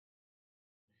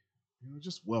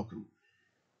Just welcome.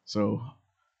 So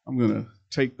I'm going to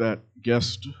take that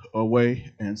guest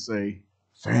away and say,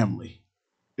 family.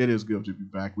 It is good to be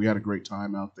back. We had a great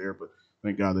time out there, but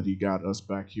thank God that He got us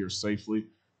back here safely.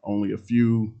 Only a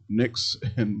few nicks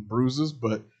and bruises,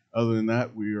 but other than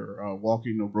that, we are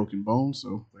walking, no broken bones.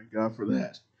 So thank God for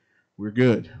that. We're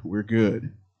good. We're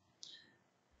good.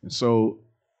 And so,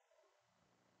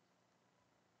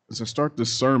 as I start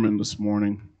this sermon this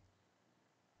morning,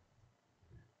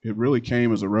 it really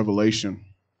came as a revelation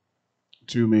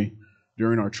to me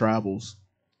during our travels,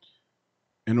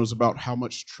 and it was about how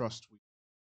much trust we.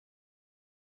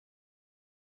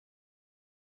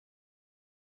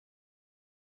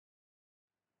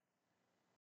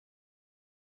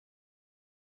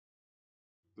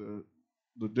 The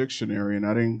the dictionary, and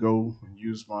I didn't go and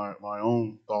use my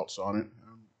own thoughts on it.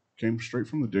 I came straight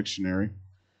from the dictionary.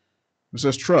 It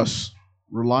says trust,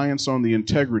 reliance on the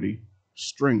integrity,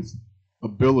 strength,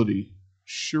 ability,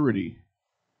 surety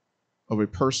of a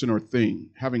person or thing,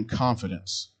 having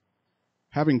confidence.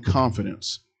 Having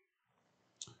confidence.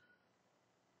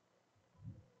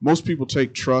 Most people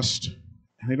take trust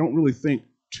and they don't really think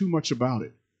too much about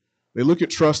it. They look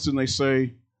at trust and they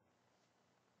say,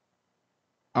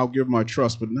 I'll give my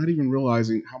trust, but not even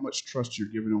realizing how much trust you're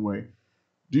giving away.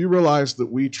 Do you realize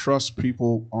that we trust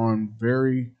people on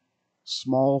very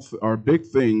small or big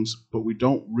things, but we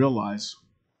don't realize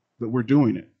that we're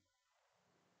doing it?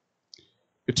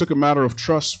 It took a matter of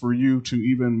trust for you to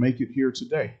even make it here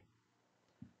today.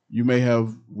 You may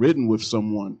have ridden with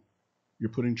someone. You're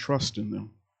putting trust in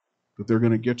them that they're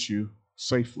going to get you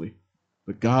safely,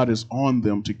 that God is on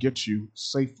them to get you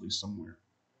safely somewhere.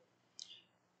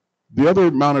 The other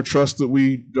amount of trust that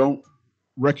we don't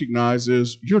recognize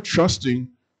is you're trusting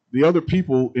the other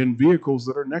people in vehicles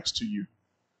that are next to you.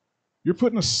 You're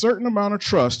putting a certain amount of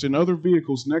trust in other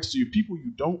vehicles next to you, people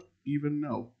you don't even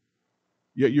know.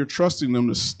 Yet you're trusting them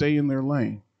to stay in their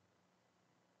lane.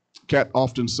 Kat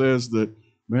often says that,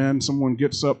 man, someone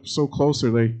gets up so close,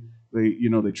 or they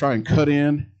try and cut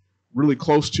in really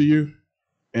close to you,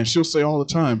 and she'll say all the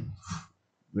time,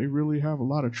 they really have a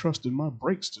lot of trust in my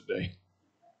brakes today.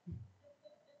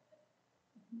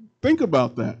 Think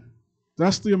about that.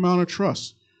 That's the amount of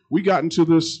trust. We got into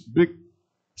this big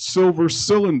silver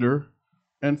cylinder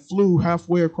and flew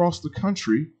halfway across the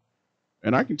country.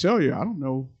 And I can tell you, I don't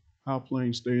know how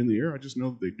planes stay in the air. I just know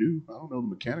that they do. I don't know the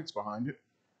mechanics behind it.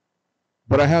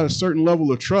 But I had a certain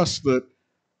level of trust that,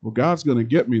 well, God's going to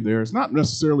get me there. It's not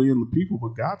necessarily in the people,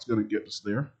 but God's going to get us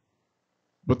there.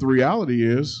 But the reality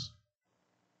is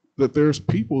that there's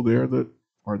people there that,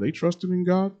 are they trusting in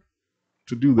God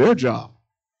to do their job?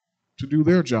 To do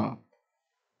their job.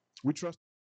 We trust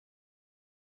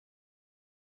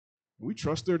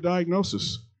their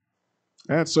diagnosis.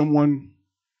 I had someone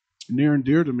near and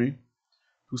dear to me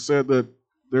who said that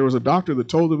there was a doctor that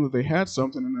told them that they had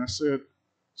something, and I said,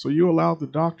 so you allowed the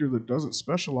doctor that doesn't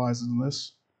specialize in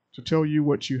this to tell you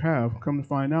what you have. Come to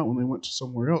find out, when they went to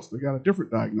somewhere else, they got a different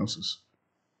diagnosis.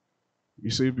 You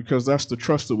see, because that's the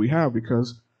trust that we have,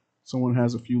 because someone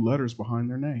has a few letters behind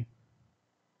their name.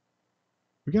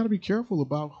 We got to be careful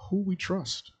about who we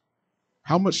trust,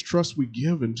 how much trust we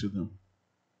give into them.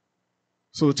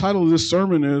 So the title of this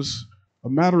sermon is A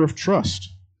Matter of Trust.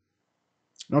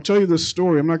 And I'll tell you this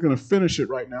story. I'm not going to finish it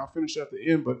right now. I'll finish at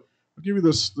the end, but I'll give you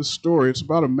this story. It's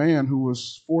about a man who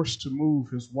was forced to move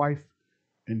his wife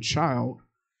and child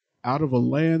out of a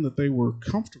land that they were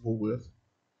comfortable with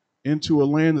into a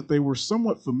land that they were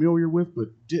somewhat familiar with but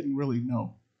didn't really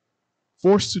know.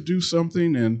 Forced to do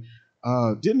something and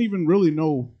didn't even really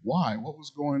know why, what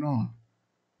was going on.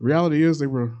 The reality is they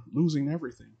were losing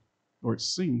everything, or it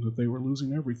seemed that they were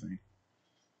losing everything.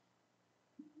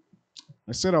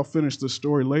 I said I'll finish this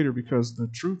story later because the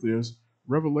truth is,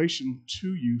 revelation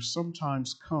to you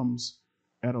sometimes comes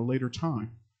at a later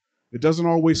time. It doesn't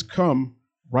always come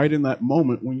right in that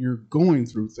moment when you're going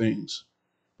through things.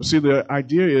 But see, the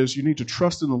idea is you need to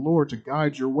trust in the Lord to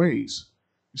guide your ways.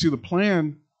 You see, the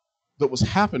plan that was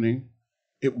happening,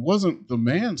 it wasn't the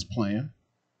man's plan,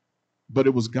 but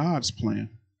it was God's plan.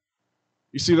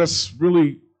 You see, that's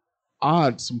really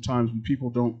odd sometimes when people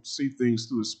don't see things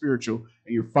through the spiritual,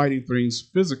 and you're fighting things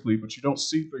physically, but you don't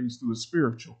see things through the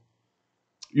spiritual.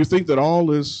 You think that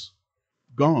all is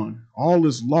gone, all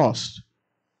is lost,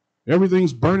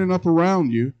 everything's burning up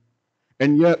around you,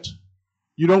 and yet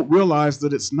you don't realize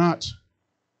that it's not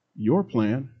your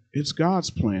plan, it's God's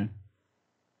plan.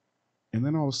 And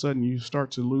then all of a sudden you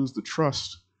start to lose the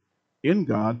trust in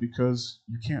God because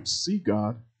you can't see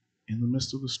God in the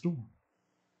midst of the storm.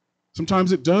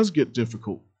 Sometimes it does get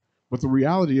difficult, but the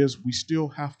reality is we still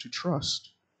have to trust.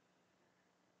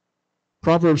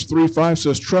 Proverbs 3:5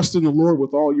 says, trust in the Lord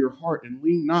with all your heart and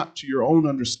lean not to your own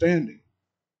understanding.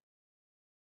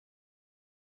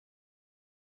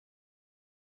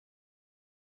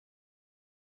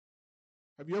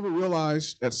 Have you ever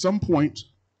realized at some point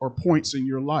or points in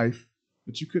your life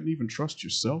that you couldn't even trust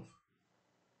yourself?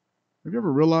 Have you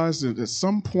ever realized that at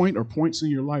some point or points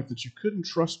in your life that you couldn't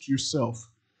trust yourself?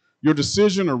 Your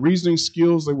decision or reasoning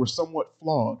skills, they were somewhat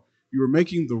flawed. You were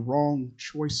making the wrong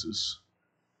choices.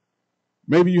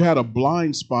 Maybe you had a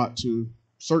blind spot to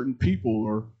certain people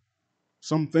or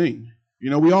something.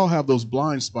 We all have those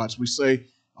blind spots. We say,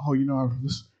 oh,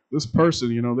 this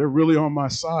person, they're really on my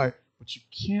side. But you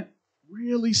can't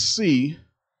really see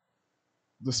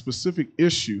the specific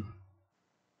issue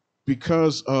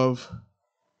because of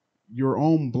your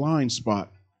own blind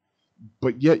spot.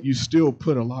 But yet you still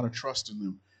put a lot of trust in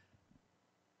them.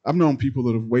 I've known people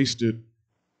that have wasted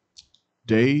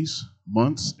days,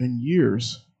 months, and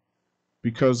years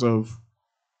because of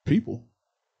people.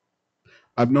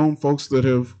 I've known folks that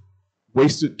have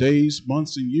wasted days,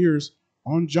 months, and years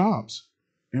on jobs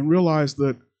and realized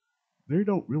that they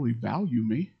don't really value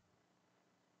me,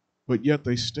 but yet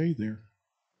they stay there.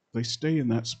 They stay in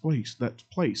that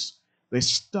place. They're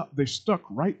stuck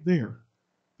right there.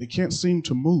 They can't seem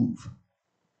to move.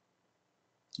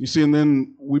 You see, and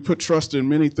then we put trust in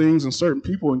many things and certain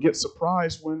people and get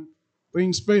surprised when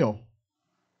things fail.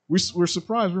 We're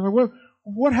surprised. We're like,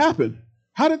 what happened?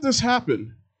 How did this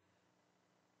happen?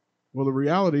 Well, the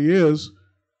reality is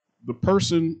the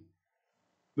person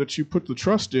that you put the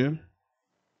trust in,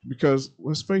 because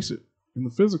let's face it, in the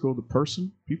physical,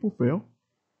 people fail,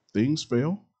 things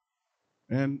fail,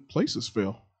 and places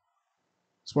fail.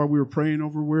 That's why we were praying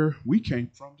over where we came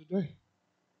from today.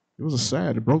 It was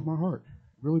it broke my heart.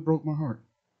 It really broke my heart.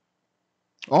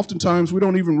 Oftentimes, we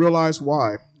don't even realize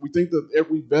why. We think that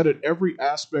we vetted every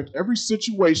aspect, every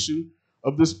situation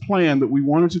of this plan that we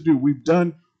wanted to do. We've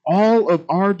done all of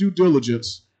our due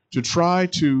diligence to try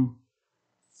to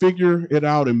figure it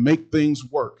out and make things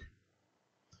work.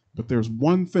 But there's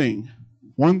one thing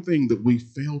that we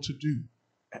fail to do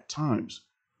at times.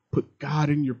 Put God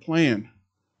in your plan.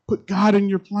 Put God in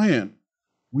your plan.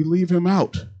 We leave him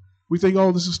out. We think,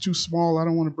 oh, this is too small. I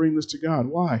don't want to bring this to God.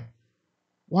 Why?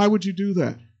 Why would you do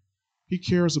that? He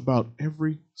cares about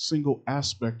every single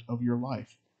aspect of your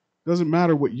life. It doesn't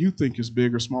matter what you think is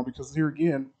big or small, because here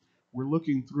again, we're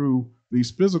looking through these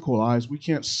physical eyes. We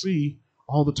can't see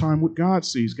all the time what God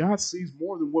sees. God sees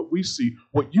more than what we see.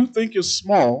 What you think is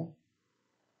small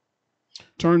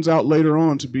turns out later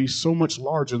on to be so much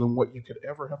larger than what you could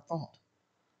ever have thought.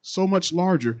 So much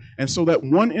larger. And so that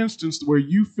one instance where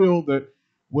you feel that,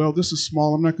 well, this is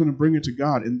small, I'm not going to bring it to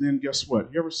God. And then guess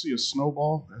what? You ever see a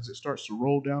snowball as it starts to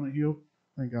roll down a hill?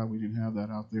 Thank God we didn't have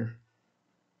that out there.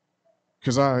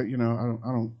 Because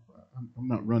I'm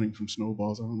not running from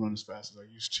snowballs. I don't run as fast as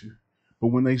I used to. But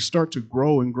when they start to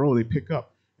grow and grow, they pick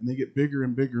up and they get bigger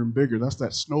and bigger and bigger. That's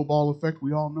that snowball effect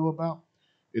we all know about.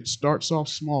 It starts off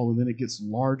small and then it gets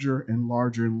larger and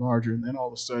larger and larger. And then all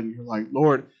of a sudden you're like,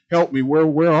 Lord, help me.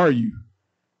 Where are you?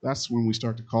 That's when we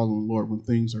start to call on the Lord, when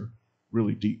things are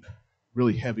really deep,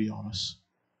 really heavy on us.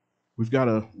 We've got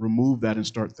to remove that and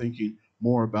start thinking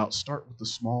more about, start with the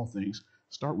small things.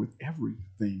 Start with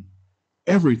everything.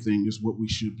 Everything is what we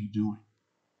should be doing.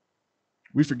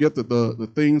 We forget that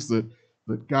the things that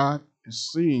God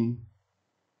is seeing,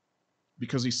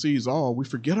 because he sees all, we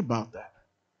forget about that.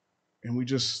 And we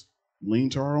just lean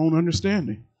to our own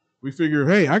understanding. We figure,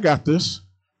 hey, I got this.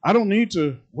 I don't need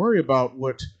to worry about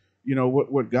what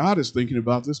God is thinking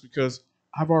about this, because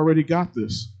I've already got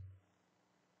this.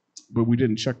 But we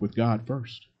didn't check with God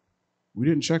first. We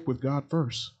didn't check with God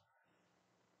first.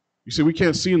 You see, we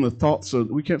can't see into the thoughts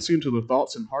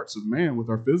and hearts of man with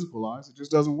our physical eyes. It just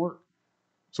doesn't work.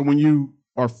 So when you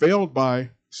are failed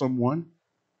by someone,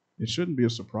 it shouldn't be a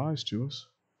surprise to us.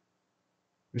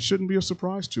 It shouldn't be a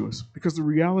surprise to us, because the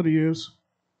reality is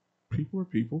people are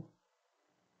people.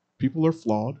 People are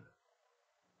flawed.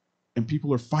 And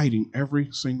people are fighting every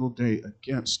single day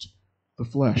against the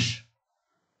flesh.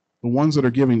 The ones that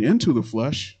are giving into the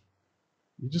flesh,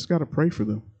 you just got to pray for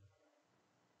them.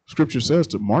 Scripture says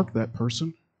to mark that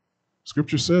person.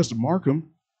 Scripture says to mark them,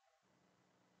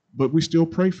 but we still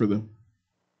pray for them.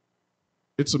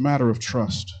 It's a matter of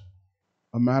trust.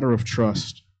 A matter of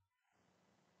trust.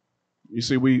 You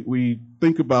see, we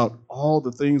think about all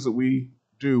the things that we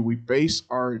do. We base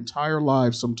our entire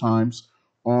lives sometimes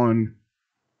on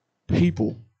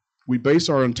people. We base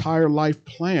our entire life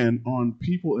plan on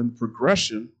people and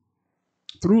progression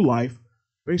through life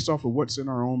based off of what's in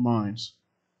our own minds.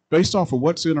 Based off of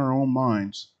what's in our own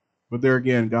minds. But there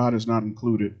again, God is not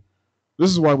included. This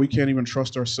is why we can't even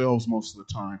trust ourselves most of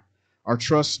the time. Our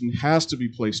trust has to be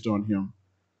placed on him.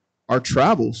 Our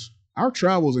travels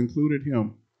included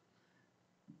him.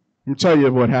 Let me tell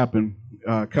you what happened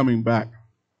coming back.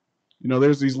 You know,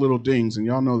 there's these little dings, and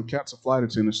y'all know the cat's a flight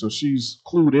attendant, so she's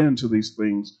clued into these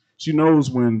things. She knows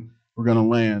when we're going to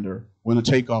land, or when the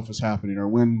takeoff is happening, or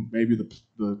when maybe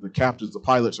the captains, the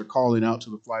pilots are calling out to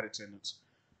the flight attendants.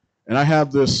 And I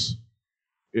have this,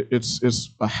 it's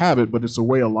a habit, but it's a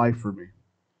way of life for me.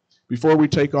 Before we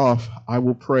take off, I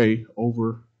will pray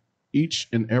over each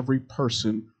and every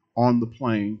person on the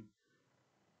plane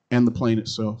and the plane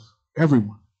itself.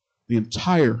 Everyone. The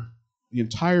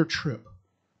entire trip.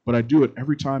 But I do it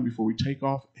every time before we take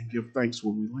off and give thanks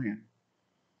when we land.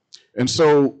 And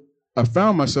so I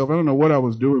found myself, I don't know what I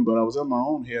was doing, but I was in my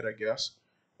own head, I guess.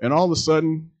 And all of a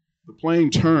sudden, the plane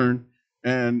turned,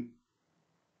 and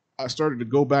I started to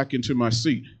go back into my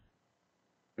seat.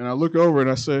 And I look over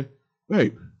and I say,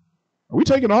 "Babe, are we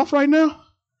taking off right now?"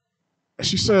 And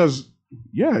she says,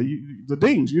 "Yeah, the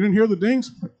dings. You didn't hear the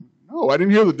dings?" No, I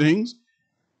didn't hear the dings.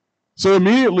 So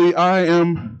immediately I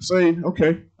am saying,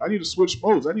 okay, I need to switch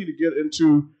modes. I need to get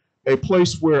into a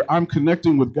place where I'm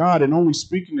connecting with God and only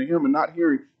speaking to him and not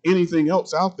hearing anything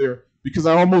else out there, because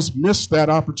I almost missed that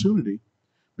opportunity,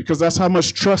 because that's how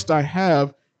much trust I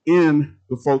have in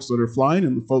the folks that are flying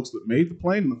and the folks that made the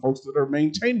plane and the folks that are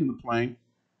maintaining the plane.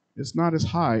 It's not as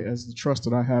high as the trust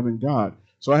that I have in God.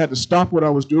 So I had to stop what I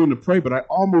was doing to pray, but I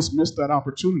almost missed that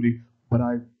opportunity. But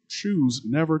I choose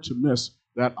never to miss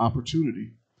that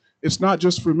opportunity. It's not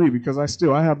just for me, because I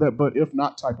have that but if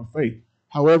not type of faith.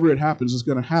 However it happens, it's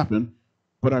going to happen.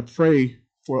 But I pray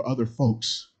for other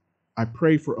folks. I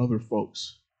pray for other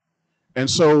folks. And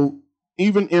so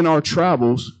even in our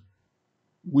travels,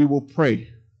 we will pray.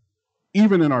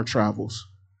 Even in our travels.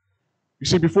 You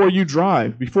see, before you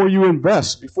drive, before you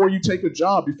invest, before you take a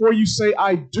job, before you say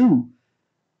I do,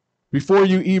 before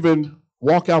you even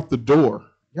walk out the door,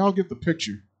 y'all get the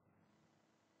picture.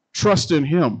 Trust in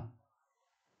him.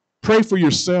 Pray for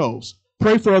yourselves.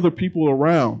 Pray for other people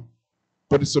around.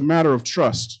 But it's a matter of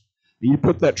trust. And you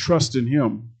put that trust in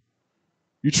him.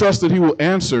 You trust that he will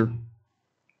answer,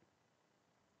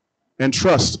 and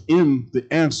trust in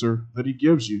the answer that he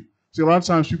gives you. See, a lot of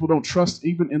times people don't trust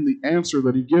even in the answer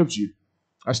that he gives you.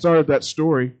 I started that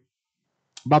story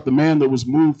about the man that was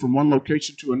moved from one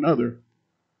location to another.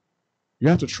 You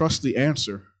have to trust the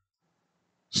answer.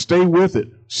 Stay with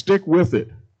it. Stick with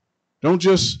it. Don't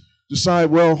just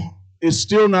decide, well, it's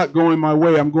still not going my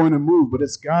way, I'm going to move, but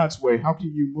it's God's way. How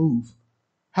can you move?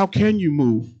 How can you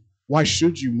move? Why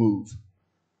should you move?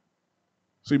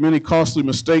 See, many costly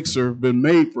mistakes have been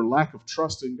made for lack of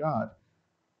trust in God.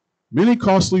 Many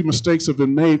costly mistakes have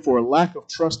been made for a lack of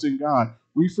trust in God.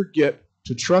 We forget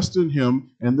to trust in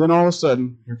him, and then all of a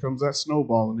sudden, here comes that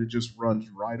snowball, and it just runs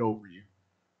right over you.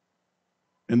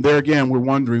 And there again, we're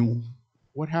wondering,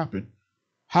 what happened?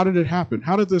 How did it happen?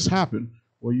 How did this happen?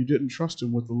 Well, you didn't trust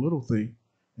him with the little thing,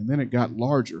 and then it got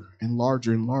larger and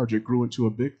larger and larger. It grew into a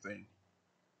big thing.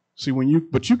 See,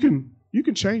 but you can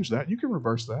change that. You can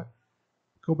reverse that.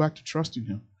 Go back to trusting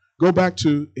him. Go back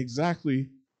to exactly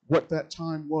what that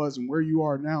time was and where you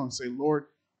are now, and say, Lord,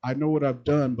 I know what I've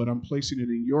done, but I'm placing it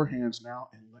in your hands now,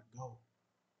 and let go.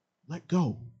 Let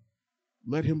go.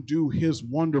 Let him do his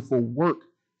wonderful work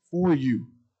for you.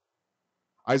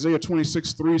 Isaiah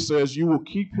 26:3 says, you will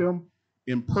keep him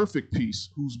in perfect peace,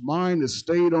 whose mind is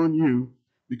stayed on you,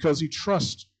 because he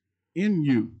trusts in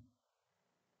you.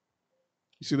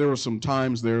 You see, there was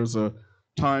a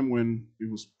time when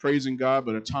it was praising God,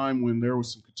 but a time when there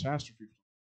was some catastrophe.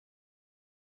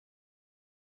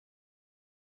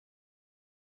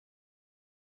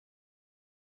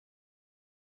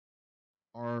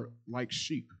 Are like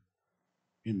sheep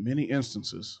in many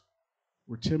instances.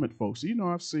 We're timid folks. You know,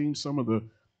 I've seen some of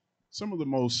the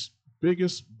most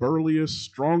biggest, burliest,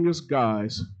 strongest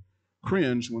guys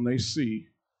cringe when they see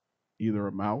either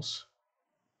a mouse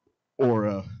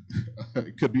or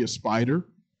it could be a spider.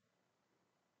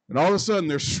 And all of a sudden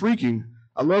they're shrieking.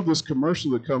 I love this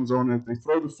commercial that comes on, and they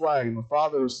throw the flag, and the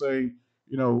father is saying,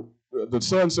 you know, the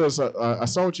son says, I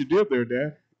saw what you did there,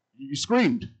 Dad. You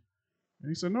screamed. And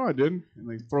he said, no, I didn't. And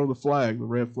they throw the flag, the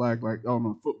red flag, like on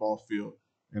a football field.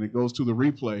 And it goes to the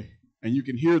replay. And you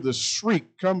can hear the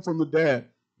shriek come from the dad.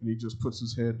 And he just puts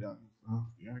his head down. Oh,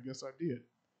 yeah, I guess I did.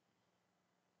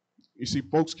 You see,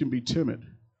 folks can be timid.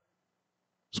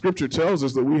 Scripture tells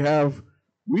us that we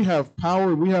have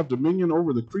power and we have dominion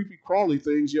over the creepy, crawly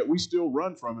things, yet we still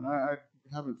run from it. I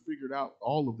haven't figured out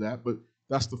all of that, but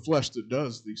that's the flesh that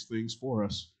does these things for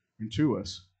us and to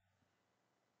us.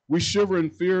 We shiver in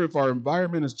fear if our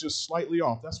environment is just slightly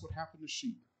off. That's what happened to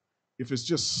sheep. if it's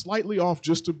just slightly off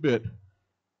just a bit,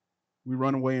 we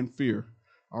run away in fear.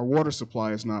 Our water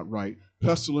supply is not right.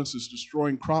 Pestilence is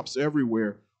destroying crops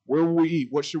everywhere. Where will we eat?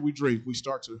 What should we drink? We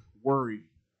start to worry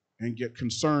and get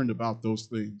concerned about those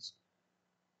things.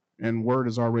 And Word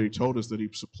has already told us that He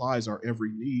supplies our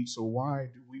every need. So why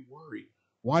do we worry?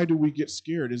 Why do we get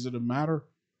scared? Is it a matter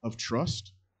of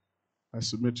trust? I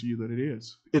submit to you that it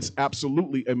is. It's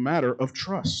absolutely a matter of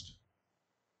trust.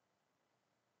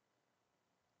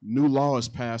 New law is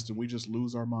passed and we just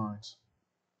lose our minds.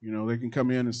 You know, they can come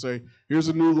in and say, here's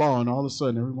a new law, and all of a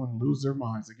sudden everyone loses their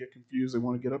minds. They get confused. They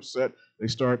want to get upset. They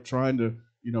start trying to,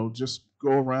 just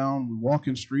go around. We walk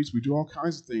in streets. We do all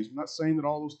kinds of things. I'm not saying that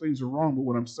all those things are wrong, but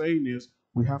what I'm saying is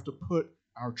we have to put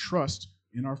our trust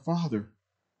in our Father.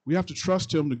 We have to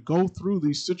trust Him to go through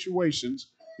these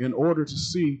situations in order to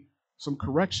see some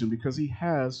correction, because He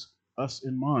has us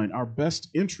in mind, our best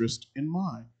interest in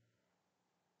mind.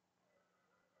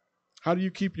 How do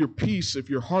you keep your peace if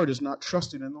your heart is not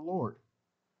trusting in the Lord?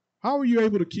 How are you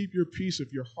able to keep your peace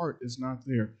if your heart is not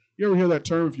there? You ever hear that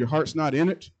term, if your heart's not in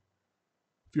it?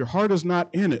 If your heart is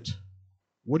not in it,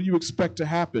 what do you expect to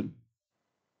happen?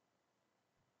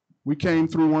 We came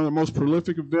through one of the most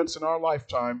prolific events in our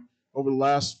lifetime over the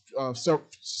last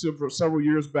several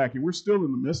years back, and we're still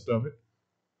in the midst of it.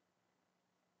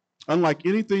 Unlike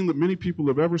anything that many people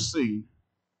have ever seen,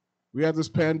 we have this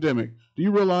pandemic. Do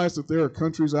you realize that there are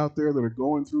countries out there that are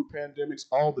going through pandemics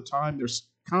all the time? They're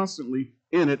constantly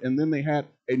in it, and then they had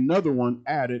another one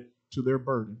added to their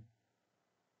burden.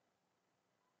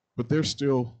 But they're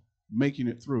still making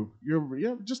it through. You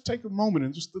ever just take a moment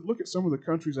and just look at some of the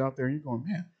countries out there, and you're going,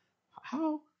 man,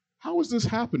 how is this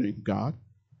happening, God?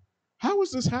 How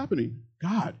is this happening?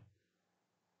 God.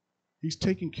 He's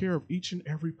taking care of each and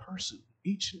every person,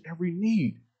 each and every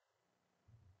need.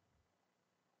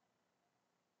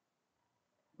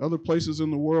 Other places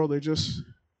in the world, they just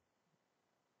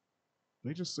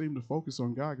seem to focus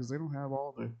on God because they don't have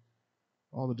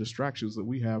all the distractions that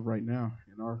we have right now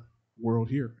in our world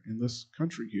here, in this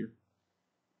country here.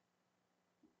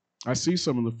 I see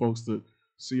some of the folks that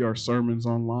see our sermons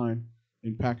online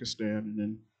in Pakistan and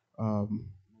in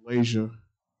Malaysia.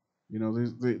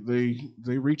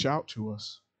 They reach out to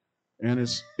us, and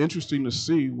it's interesting to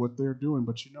see what they're doing.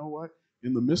 But you know what?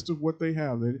 In the midst of what they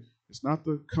have, it's not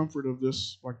the comfort of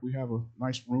this, like we have a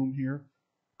nice room here,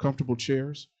 comfortable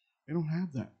chairs. They don't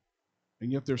have that.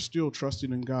 And yet they're still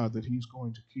trusting in God that He's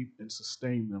going to keep and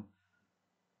sustain them.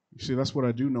 You see, that's what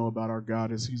I do know about our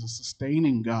God, is He's a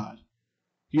sustaining God.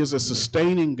 He is a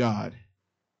sustaining God.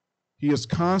 He is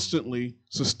constantly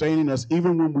sustaining us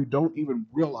even when we don't even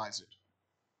realize it.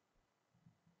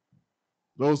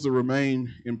 Those that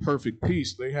remain in perfect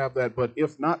peace, they have that but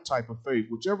if not type of faith.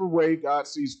 Whichever way God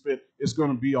sees fit, it's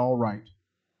going to be all right.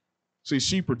 See,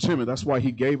 sheep are timid. That's why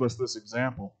He gave us this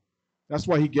example. That's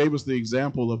why He gave us the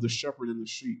example of the shepherd and the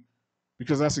sheep,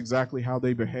 because that's exactly how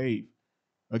they behave.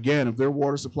 Again, if their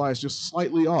water supply is just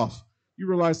slightly off, you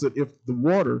realize that if the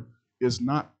water is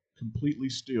not completely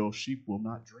still, sheep will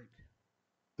not drink.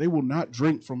 They will not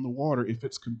drink from the water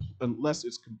unless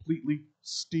it's completely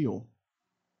still,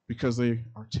 because they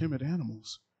are timid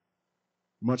animals,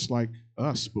 much like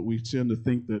us. But we tend to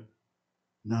think that,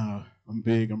 nah, I'm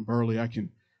big, I'm burly, I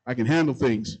can handle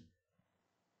things.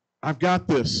 I've got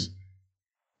this.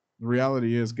 The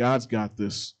reality is God's got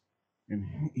this,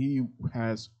 and He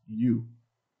has you.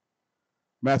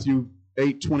 Matthew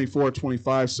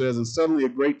 8:24-25 says, and suddenly a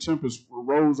great tempest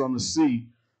arose on the sea,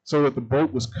 so that the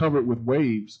boat was covered with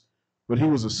waves, but He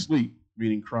was asleep,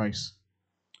 meaning Christ.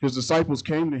 His disciples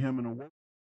came to Him and awoke.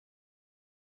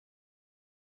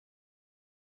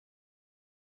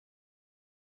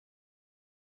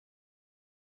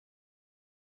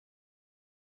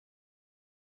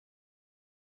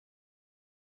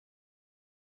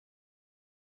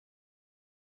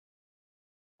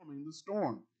 The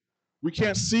storm. We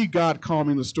can't see God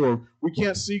calming the storm. We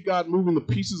can't see God moving the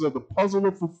pieces of the puzzle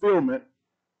of fulfillment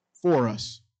for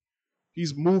us.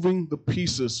 He's moving the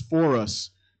pieces for us.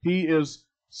 He is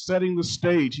setting the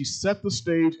stage. He set the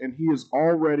stage, and He is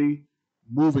already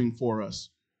moving for us.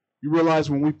 You realize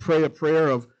when we pray a prayer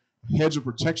of hedge of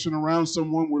protection around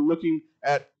someone, we're looking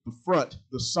at the front,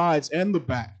 the sides, and the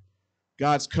back.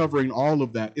 God's covering all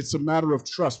of that. It's a matter of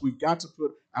trust. We've got to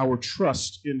put our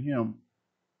trust in Him.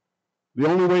 The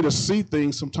only way to see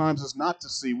things sometimes is not to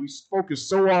see. We focus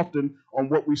so often on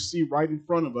what we see right in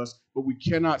front of us, but we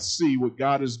cannot see what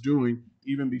God is doing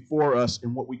even before us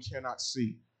and what we cannot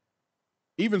see.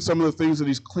 Even some of the things that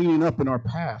He's cleaning up in our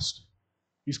past.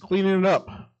 He's cleaning it up.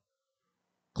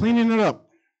 Cleaning it up.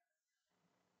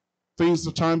 Things,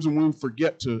 the times when we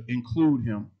forget to include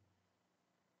Him.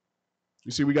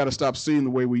 You see, we got to stop seeing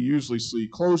the way we usually see.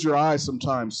 Close your eyes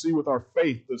sometimes. See with our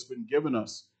faith that's been given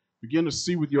us. Begin to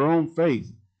see with your own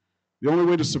faith. The only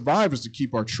way to survive is to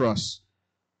keep our trust.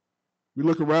 We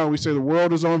look around, we say the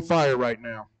world is on fire right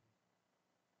now.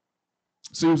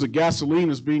 It seems that gasoline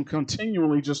is being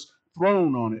continually just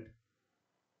thrown on it.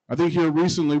 I think here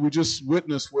recently we just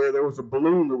witnessed where there was a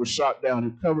balloon that was shot down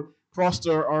and crossed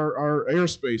our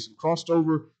airspace and crossed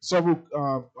over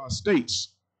several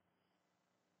states.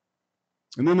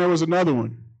 And then there was another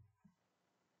one.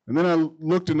 And then I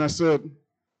looked and I said,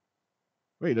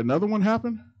 wait, another one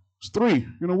happened? It's 3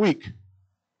 in a week.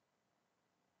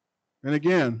 And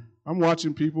again, I'm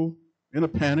watching people in a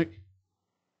panic.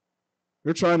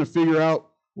 They're trying to figure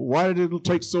out, well, why did it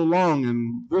take so long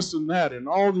and this and that and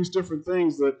all these different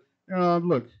things that,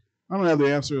 look, I don't have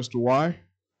the answer as to why.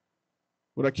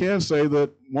 But I can say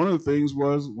that one of the things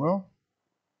was, well,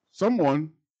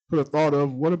 someone put a thought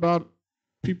of, what about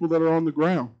people that are on the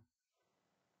ground?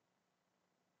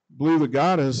 I believe that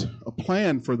God has a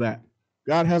plan for that.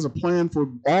 God has a plan for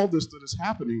all this that is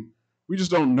happening. We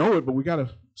just don't know it, but we got to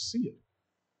see it.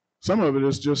 Some of it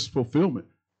is just fulfillment,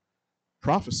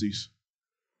 prophecies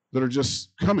that are just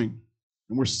coming,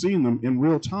 and we're seeing them in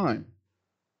real time.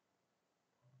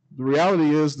 The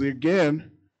reality is that, again,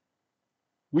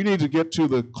 we need to get to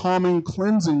the calming,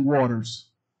 cleansing waters,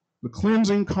 the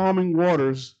cleansing, calming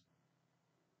waters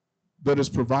that is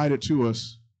provided to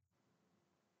us.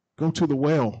 Go to the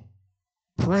well.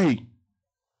 Pray.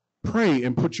 Pray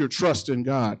and put your trust in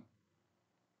God.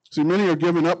 See, many are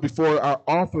giving up before our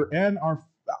author, and our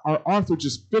author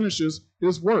just finishes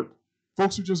his work.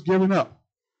 Folks are just giving up.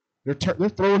 They're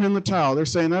throwing in the towel. They're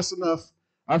saying, that's enough.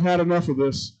 I've had enough of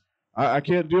this. I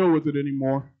can't deal with it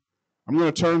anymore. I'm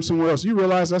going to turn somewhere else. You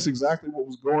realize that's exactly what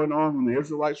was going on when the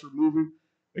Israelites were moving?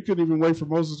 They couldn't even wait for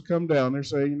Moses to come down. They're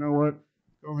saying, you know what?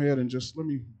 Go ahead and just let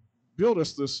me build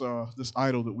us this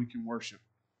idol that we can worship.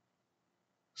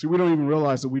 See, we don't even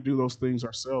realize that we do those things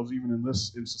ourselves, even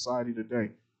in society today.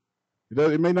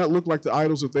 It may not look like the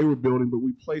idols that they were building, but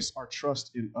we place our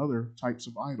trust in other types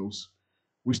of idols.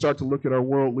 We start to look at our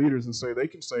world leaders and say, they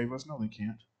can save us. No, they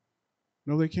can't.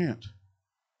 No, they can't.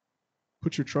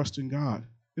 Put your trust in God.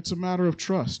 It's a matter of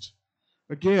trust.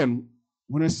 Again,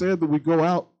 when I said that we go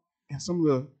out and some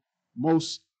of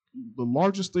the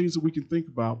largest things that we can think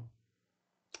about,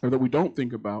 or that we don't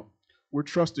think about, we're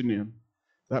trusting in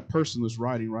that person that's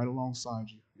riding right alongside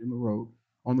you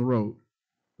on the road.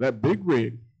 That big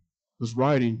rig was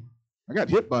riding. I got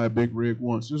hit by a big rig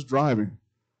once, just driving.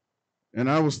 And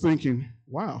I was thinking,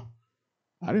 wow,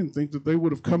 I didn't think that they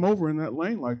would have come over in that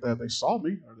lane like that. They saw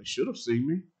me, or they should have seen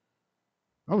me.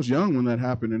 I was young when that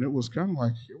happened, and it was kind of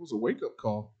like, it was a wake-up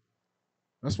call.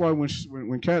 That's why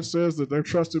when Kat says that they're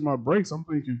trusting my brakes, I'm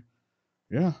thinking,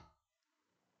 yeah.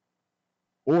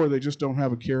 Or they just don't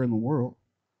have a care in the world.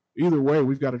 Either way,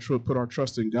 we've got to put our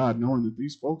trust in God, knowing that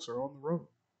these folks are on the road.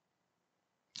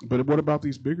 But what about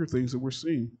these bigger things that we're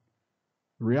seeing?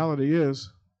 The reality is,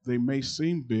 they may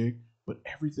seem big, but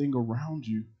everything around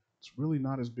you, it's really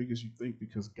not as big as you think,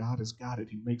 because God has got it.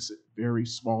 He makes it very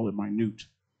small and minute.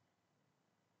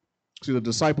 See, the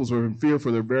disciples were in fear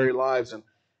for their very lives, and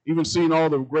even seeing all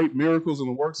the great miracles and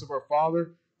the works of our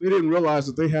Father, they didn't realize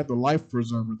that they had the life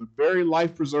preserver. The very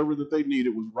life preserver that they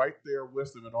needed was right there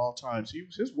with them at all times.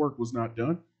 His work was not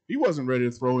done. He wasn't ready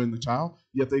to throw in the towel,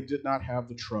 yet they did not have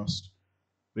the trust.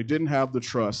 They didn't have the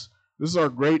trust. This is our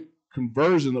great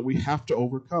conversion that we have to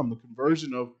overcome, the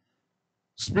conversion of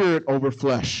spirit over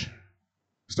flesh.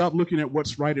 Stop looking at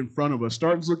what's right in front of us.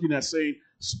 Start looking at saying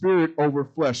spirit over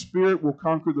flesh. Spirit will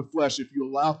conquer the flesh. If you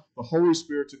allow the Holy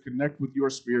Spirit to connect with your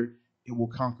spirit, it will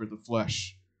conquer the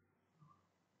flesh.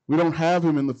 We don't have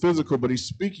him in the physical, but he's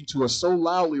speaking to us so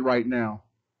loudly right now.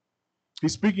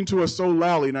 He's speaking to us so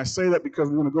loudly, and I say that because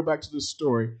we want to go back to this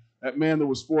story. That man that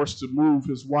was forced to move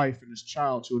his wife and his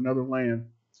child to another land.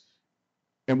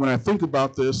 And when I think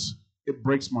about this, it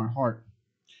breaks my heart.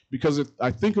 Because I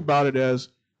think about it as,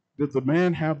 did the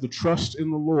man have the trust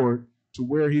in the Lord to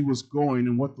where he was going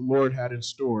and what the Lord had in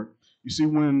store? You see,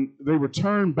 when they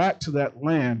returned back to that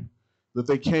land that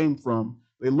they came from,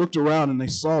 they looked around and they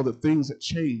saw that things had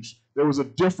changed. There was a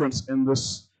difference in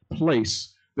this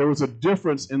place. There was a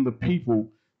difference in the people.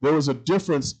 There was a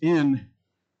difference in...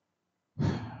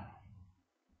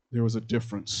 There was a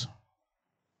difference.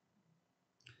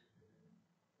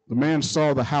 The man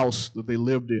saw the house that they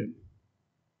lived in.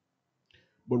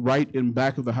 But right in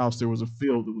back of the house, there was a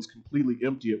field that was completely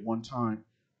empty at one time.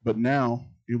 But now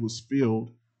it was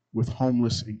filled with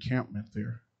homeless encampment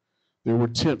there. There were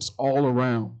tents all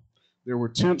around. There were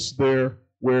tents there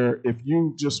where if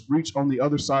you just reach on the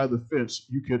other side of the fence,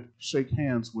 you could shake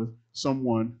hands with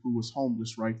someone who was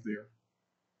homeless right there.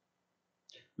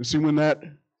 You see, when that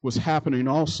was happening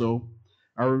also,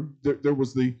 there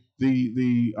was the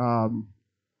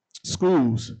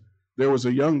schools. There was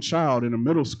a young child in a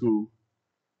middle school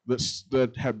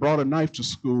that had brought a knife to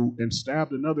school and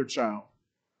stabbed another child.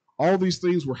 All these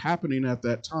things were happening at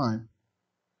that time.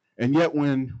 And yet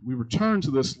when we return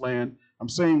to this land, I'm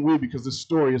saying we because this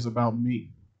story is about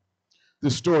me.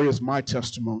 This story is my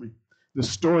testimony. This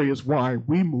story is why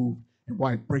we moved and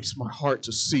why it breaks my heart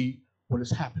to see what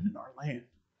has happened in our land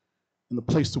and the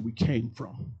place that we came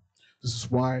from. This is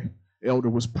why Elder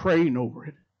was praying over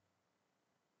it.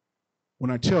 When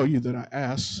I tell you that I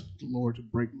asked the Lord to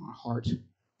break my heart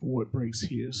for what breaks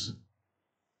his,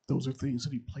 those are things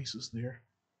that he places there.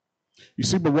 You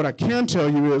see, but what I can tell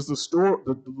you is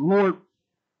the Lord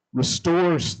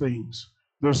restores things.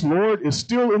 The Lord is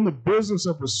still in the business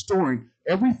of restoring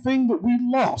everything that we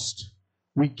lost,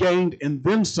 we gained, and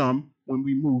then some when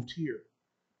we moved here.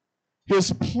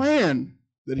 His plan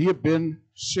that he had been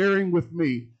sharing with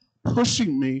me,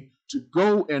 pushing me to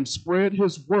go and spread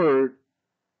his word,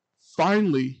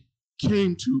 finally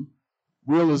came to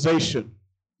realization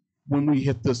when we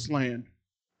hit this land.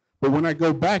 But when I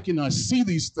go back and I see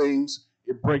these things,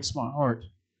 it breaks my heart.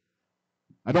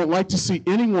 I don't like to see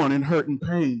anyone in hurt and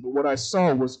pain, but what I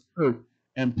saw was hurt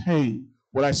and pain.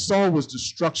 What I saw was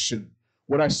destruction.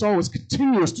 What I saw was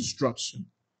continuous destruction.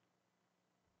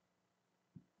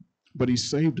 But he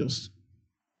saved us.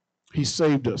 He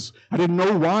saved us. I didn't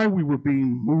know why we were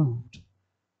being moved.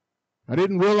 I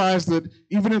didn't realize that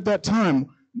even at that time,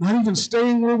 not even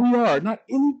staying where we are, not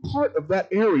any part of that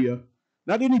area,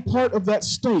 not any part of that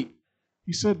state,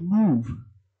 he said, move,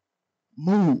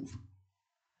 move.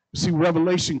 See,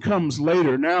 revelation comes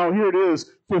later. Now here it is,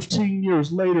 15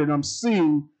 years later, and I'm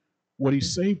seeing what he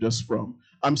saved us from.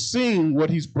 I'm seeing what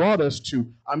he's brought us to.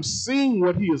 I'm seeing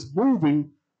what he is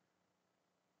moving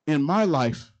in my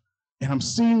life, and I'm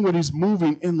seeing what he's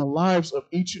moving in the lives of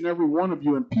each and every one of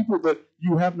you and people that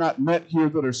you have not met here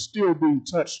that are still being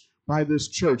touched by this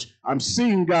church. I'm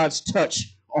seeing God's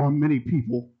touch on many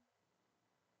people.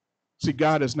 See,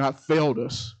 God has not failed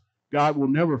us. God will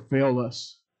never fail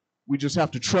us. We just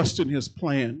have to trust in his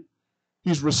plan.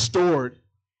 He's restored.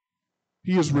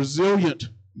 He is resilient,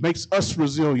 makes us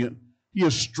resilient. He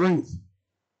is strength.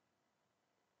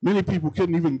 Many people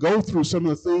couldn't even go through some of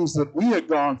the things that we had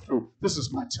gone through. This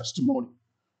is my testimony.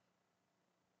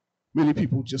 Many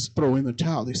people just throw in the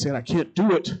towel. They said, I can't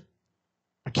do it.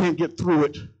 I can't get through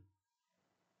it.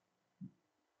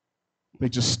 They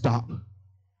just stop.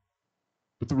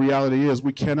 But the reality is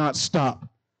we cannot stop.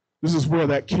 This is where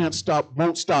that can't stop,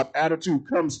 won't stop attitude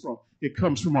comes from. It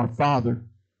comes from our Father.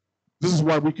 This is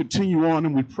why we continue on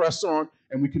and we press on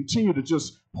and we continue to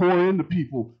just pour into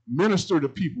people, minister to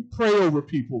people, pray over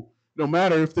people. No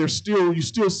matter if you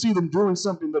still see them doing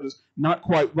something that is not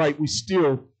quite right, we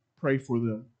still pray for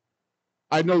them.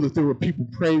 I know that there were people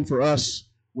praying for us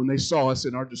when they saw us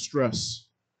in our distress.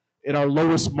 In our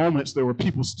lowest moments, there were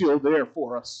people still there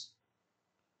for us.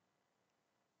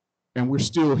 And we're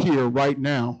still here right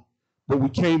now. But we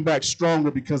came back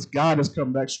stronger because God has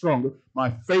come back stronger. My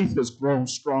faith has grown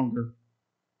stronger.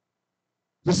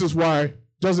 This is why it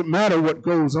doesn't matter what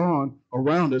goes on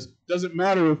around us. Doesn't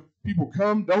matter if people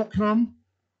come, don't come.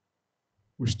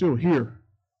 We're still here.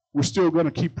 We're still going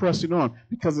to keep pressing on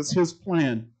because it's his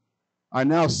plan. I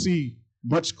now see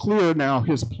much clearer now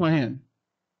his plan.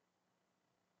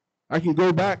 I can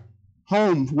go back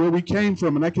home where we came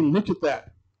from and I can look at that.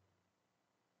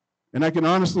 And I can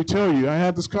honestly tell you, I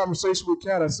had this conversation with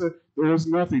Kat. I said, there is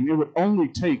nothing. It would only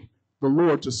take the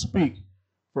Lord to speak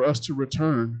for us to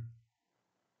return.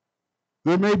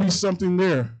 There may be something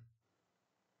there.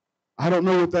 I don't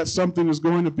know what that something is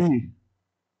going to be,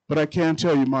 but I can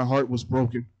tell you my heart was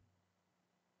broken.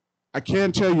 I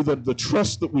can tell you that the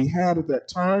trust that we had at that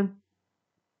time,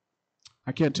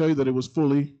 I can't tell you that it was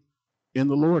fully in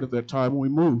the Lord at that time when we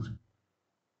moved.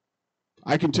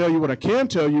 I can tell you what I can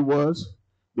tell you was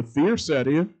the fear set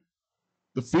in.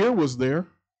 The fear was there.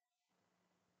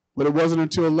 But it wasn't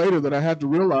until later that I had to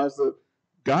realize that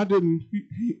God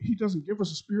he doesn't give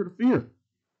us a spirit of fear.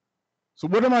 So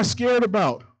what am I scared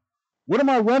about? What am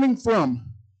I running from?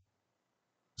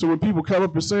 So when people come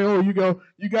up and say, oh, you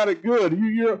got it good.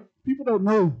 People don't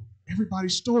know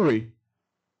everybody's story.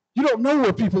 You don't know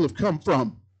where people have come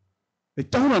from. They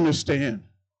don't understand.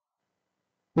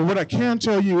 But what I can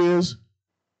tell you is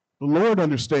the Lord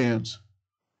understands.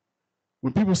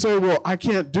 When people say, well, I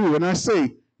can't do, and I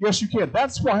say, yes, you can.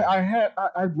 That's why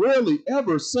I rarely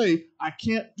ever say I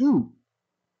can't do.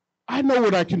 I know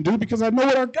what I can do because I know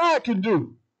what our God can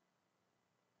do.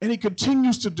 And he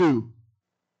continues to do.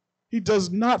 He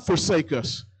does not forsake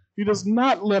us. He does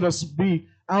not let us be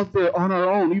out there on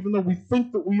our own, even though we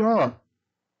think that we are.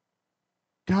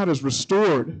 God has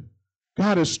restored.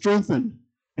 God has strengthened.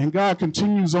 And God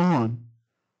continues on.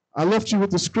 I left you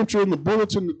with the scripture in the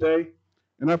bulletin today,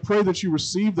 and I pray that you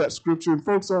receive that scripture. And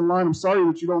folks online, I'm sorry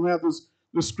that you don't have this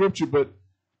scripture, but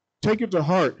take it to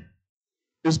heart.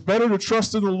 It's better to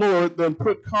trust in the Lord than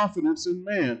put confidence in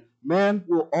man. Man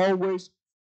will always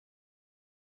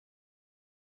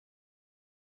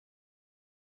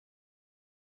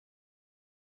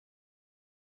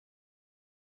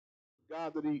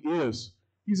God that he is.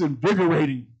 He's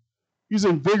invigorating. He's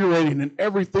invigorating in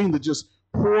everything that just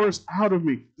pours out of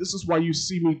me. This is why you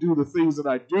see me do the things that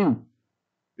I do.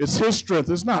 It's his strength.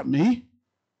 It's not me.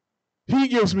 He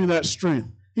gives me that strength.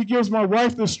 He gives my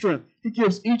wife this strength. He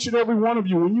gives each and every one of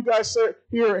you. When you guys say,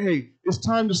 here, hey, it's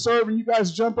time to serve, and you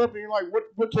guys jump up and you're like,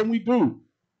 what can we do?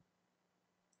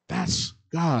 That's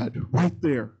God right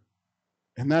there.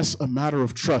 And that's a matter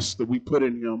of trust that we put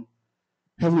in him.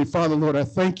 Heavenly Father, Lord, I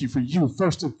thank you for you,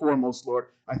 first and foremost, Lord.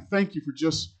 I thank you for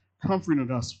just comforting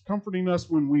us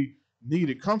when we need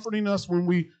it, comforting us when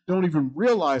we don't even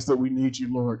realize that we need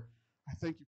you, Lord. I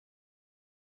thank you.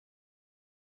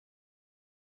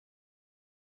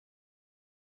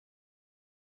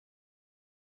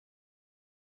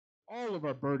 All of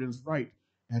our burdens right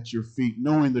at your feet,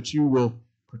 knowing that you will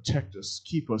protect us,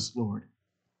 keep us, Lord,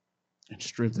 and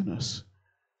strengthen us.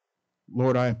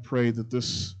 Lord, I pray that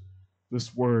this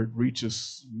word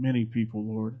reaches many people,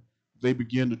 Lord. They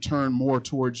begin to turn more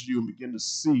towards you and begin to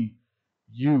see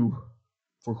you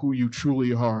for who you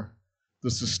truly are,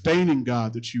 the sustaining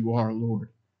God that you are, Lord.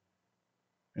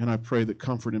 And I pray that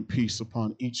comfort and peace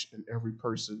upon each and every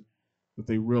person, that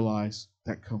they realize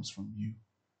that comes from you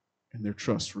and their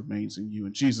trust remains in you.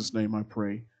 In Jesus' name I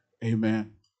pray,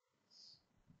 amen.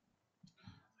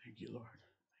 Thank you, Lord.